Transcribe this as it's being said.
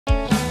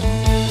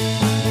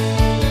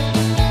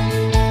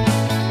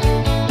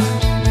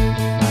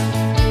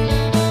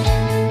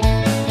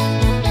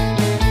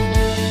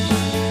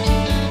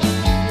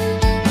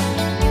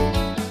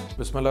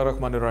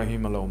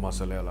बिस्मिल्लाहिर्रहमानिर्रहीम अल्लाहुम्मा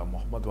सल्ली अला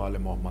मोहम्मद व आले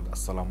मोहम्मद।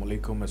 अस्सलाम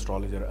वालेकुम।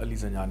 एस्ट्रोलॉजर अली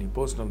ज़ंजानी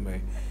पर्सनल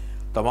में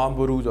तमाम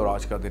बुरूज और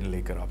आज का दिन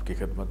लेकर आपकी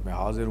खिदमत में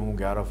हाजिर हूँ।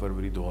 11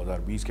 फरवरी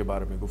 2020 के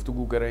बारे में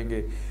गुफ्तगू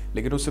करेंगे,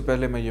 लेकिन उससे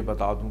पहले मैं ये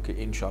बता दूँ कि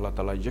इंशाअल्लाह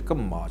ताला 1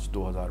 मार्च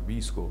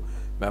 2020 को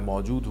मैं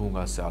मौजूद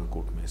हूँगा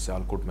सियालकोट में।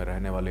 सियालकोट में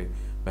रहने वाले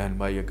बहन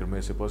भाई अगर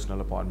मेरे से पर्सनल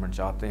अपॉइंटमेंट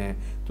चाहते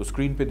हैं तो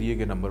स्क्रीन पे दिए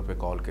गए नंबर पे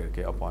कॉल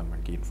करके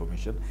अपॉइंटमेंट की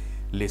इन्फॉर्मेशन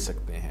ले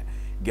सकते हैं।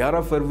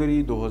 11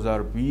 फरवरी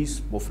 2020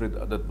 मुफरद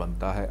अदद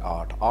बनता है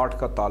 8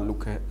 का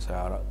ताल्लुक़ है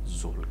सयारा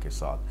ज़ोहल के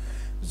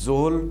साथ।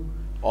 ज़ोहल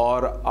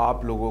और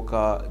आप लोगों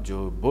का जो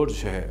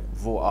बुर्ज है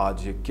वो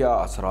आज क्या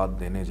असरात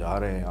देने जा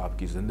रहे हैं,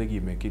 आपकी ज़िंदगी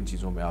में किन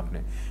चीज़ों में आपने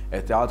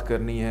एहतियात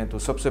करनी है। तो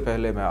सबसे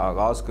पहले मैं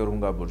आगाज़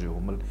करूँगा बुर्ज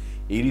हुमल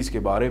एरीज़ के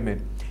बारे में।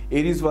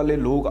 एरीज़ वाले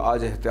लोग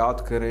आज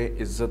एहतियात करें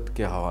इज़्ज़त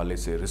के हवाले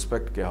से,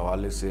 रिस्पेक्ट के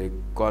हवाले से,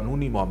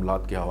 कानूनी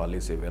मामलात के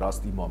हवाले से,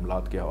 विरासती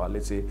मामलात के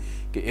हवाले से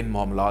कि इन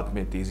मामलात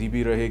में तेज़ी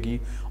भी रहेगी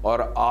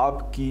और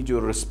आपकी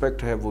जो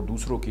रिस्पेक्ट है वो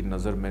दूसरों की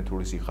नज़र में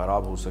थोड़ी सी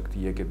ख़राब हो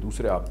सकती है कि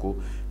दूसरे आपको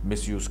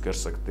मिसयूज़ कर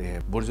सकते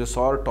हैं। बुर्ज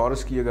सौर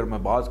टॉरस की अगर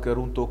मैं बात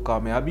करूं तो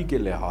कामयाबी के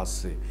लिहाज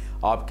से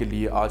आपके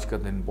लिए आज का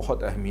दिन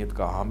बहुत अहमियत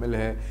का हामिल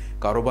है।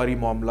 कारोबारी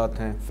मामलात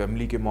हैं,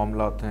 फैमिली के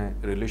मामलात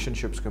हैं,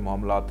 रिलेशनशिप्स के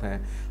मामलात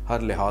हैं,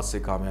 हर लिहाज से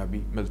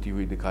कामयाबी मिलती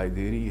हुई दिखाई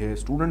दे रही है।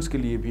 स्टूडेंट्स के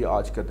लिए भी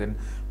आज का दिन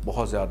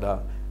बहुत ज़्यादा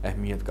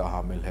अहमियत का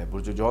हामिल है।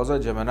 बुर्ज जौज़ा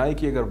जमनाई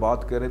की अगर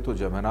बात करें तो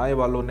जमनाई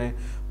वालों ने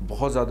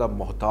बहुत ज़्यादा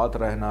मोहतात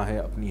रहना है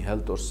अपनी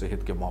हेल्थ और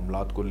सेहत के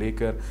मामलात को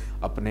लेकर,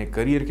 अपने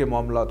करियर के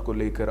मामलात को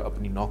लेकर,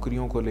 अपनी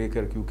नौकरियों को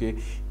लेकर, क्योंकि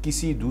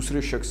किसी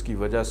दूसरे शख्स की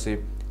वजह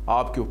से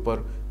आपके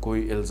ऊपर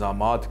कोई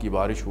इल्ज़ामात की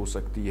बारिश हो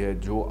सकती है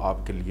जो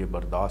आपके लिए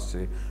बर्दाश्त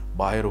से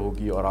बाहर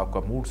होगी और आपका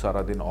मूड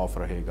सारा दिन ऑफ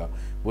रहेगा।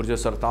 बुर्ज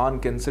सरतान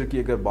कैंसर की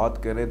अगर बात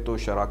करें तो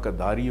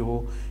शराकतदारी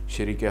हो,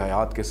 शरीक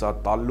हयात के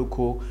साथ ताल्लुक़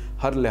हो,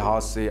 हर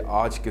लिहाज से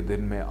आज के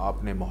दिन में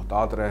आपने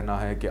मोहतात रहना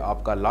है कि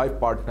आपका लाइफ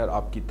पार्टनर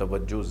आपकी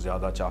तवज्जो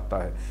ज़्यादा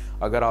चाहता है।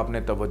 अगर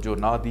आपने तवज्जो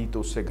ना दी तो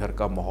उससे घर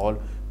का माहौल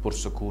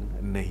पुरसकून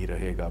नहीं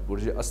रहेगा।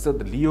 बुर्ज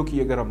असद लियो की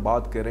अगर हम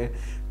बात करें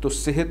तो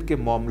सेहत के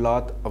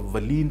मामलात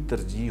अव्वलीन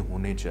तरजीह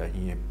होने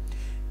चाहिए।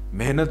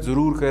 मेहनत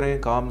ज़रूर करें,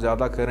 काम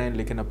ज़्यादा करें,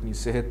 लेकिन अपनी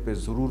सेहत पे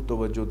ज़रूर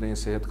तवज्जो दें।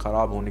 सेहत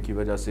ख़राब होने की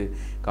वजह से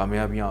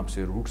कामयाबियाँ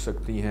आपसे रूठ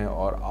सकती हैं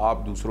और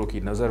आप दूसरों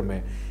की नज़र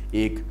में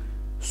एक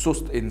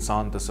सुस्त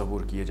इंसान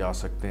तस्वुर किए जा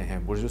सकते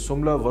हैं। बुर्ज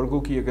सुमला वर्गो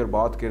की अगर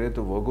बात करें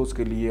तो वर्गोस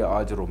के लिए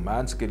आज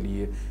रोमांस के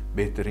लिए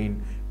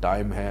बेहतरीन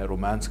टाइम है।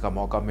 रोमांस का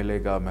मौका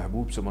मिलेगा,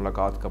 महबूब से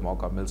मुलाकात का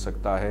मौका मिल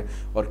सकता है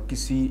और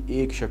किसी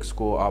एक शख्स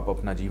को आप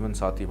अपना जीवन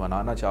साथी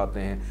बनाना चाहते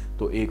हैं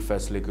तो एक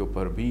फ़ैसले के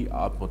ऊपर भी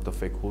आप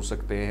मुत्तफ़िक हो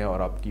सकते हैं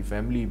और आपकी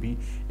फैमिली भी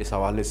इस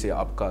हवाले से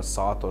आपका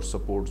साथ और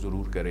सपोर्ट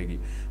ज़रूर करेगी।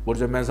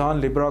 बुर्ज मेज़ान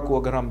लिब्रा को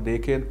अगर हम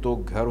देखें तो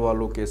घर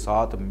वालों के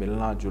साथ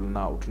मिलना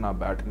जुलना, उठना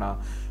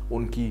बैठना,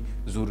 उनकी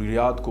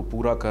ज़रूरियात को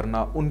पूरा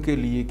करना, उनके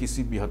लिए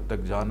किसी भी हद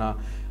तक जाना,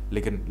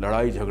 लेकिन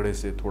लड़ाई झगड़े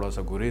से थोड़ा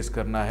सा गुरेज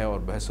करना है और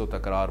बहस व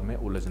तकरार में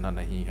उलझना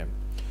नहीं है।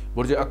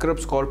 बुर्ज अकरब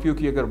स्कॉर्पियो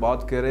की अगर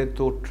बात करें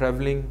तो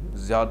ट्रैवलिंग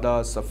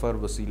ज़्यादा सफ़र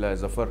वसीला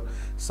ज़फ़र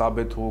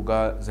साबित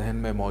होगा। जहन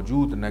में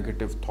मौजूद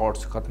नेगेटिव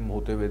थॉट्स ख़त्म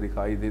होते हुए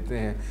दिखाई देते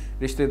हैं।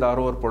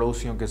 रिश्तेदारों और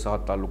पड़ोसियों के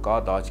साथ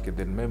ताल्लुकात आज के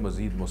दिन में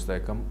मज़ीद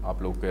मुस्तहकम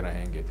आप लोग के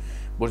रहेंगे।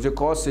 बुर्ज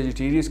कॉस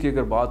सेजिटेरियस की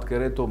अगर बात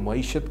करें तो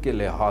मईशत के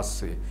लिहाज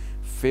से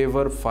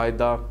फेवर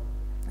फ़ायदा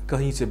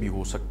कहीं से भी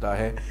हो सकता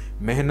है।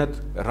 मेहनत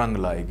रंग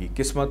लाएगी,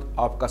 किस्मत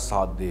आपका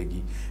साथ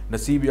देगी,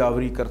 नसीब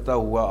यावरी करता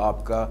हुआ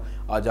आपका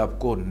आज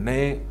आपको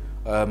नए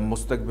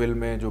मुस्तकबिल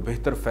में जो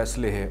बेहतर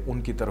फ़ैसले हैं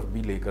उनकी तरफ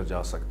भी लेकर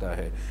जा सकता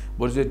है।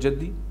 बुर्ज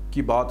जदीद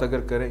की बात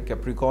अगर करें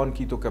कैप्रिकॉन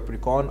की तो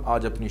कैप्रिकॉन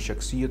आज अपनी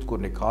शख्सियत को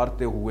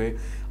निखारते हुए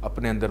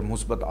अपने अंदर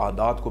मुस्बत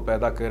आदात को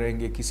पैदा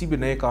करेंगे। किसी भी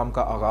नए काम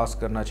का आगाज़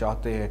करना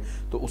चाहते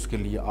हैं तो उसके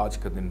लिए आज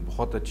का दिन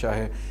बहुत अच्छा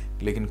है,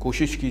 लेकिन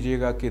कोशिश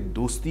कीजिएगा कि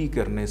दोस्ती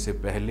करने से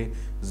पहले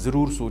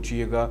ज़रूर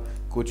सोचिएगा,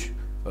 कुछ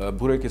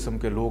बुरे किस्म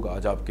के लोग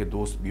आज आपके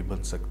दोस्त भी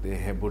बन सकते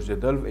हैं। बुर्ज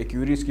दल्व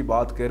एक्वेरियस की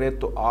बात करें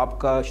तो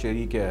आपका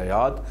शरीक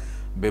हयात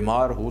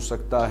बीमार हो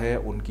सकता है,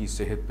 उनकी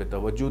सेहत पे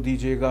तवज्जो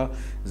दीजिएगा।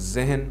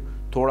 जहन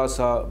थोड़ा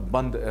सा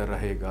बंद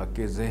रहेगा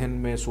कि जहन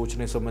में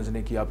सोचने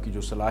समझने की आपकी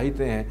जो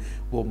सलाहियतें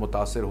हैं वो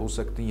मुतासर हो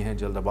सकती हैं।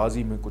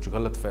 जल्दबाजी में कुछ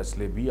गलत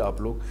फ़ैसले भी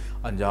आप लोग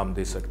अंजाम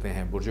दे सकते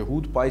हैं। बुर्ज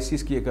हूत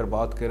पाइसिस की अगर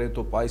बात करें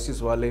तो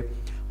पाइसिस वाले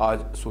आज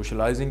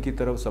सोशलाइजिंग की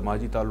तरफ,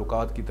 समाजी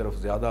ताल्लुकात की तरफ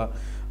ज़्यादा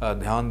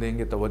ध्यान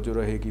देंगे, तवज्जो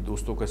रहेगी।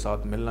 दोस्तों के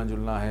साथ मिलना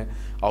जुलना है,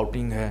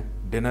 आउटिंग है,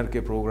 डिनर के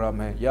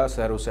प्रोग्राम है या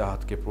सैर व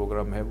सयाहत के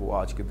प्रोग्राम है, वो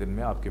आज के दिन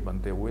में आपके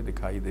बनते हुए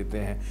दिखाई देते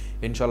हैं।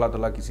 इंशाअल्लाह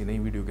ताला किसी नई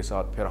वीडियो के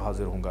साथ फिर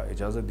हाजिर होऊंगा।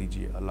 इजाज़त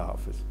दीजिए, अल्लाह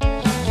हाफ़िज़।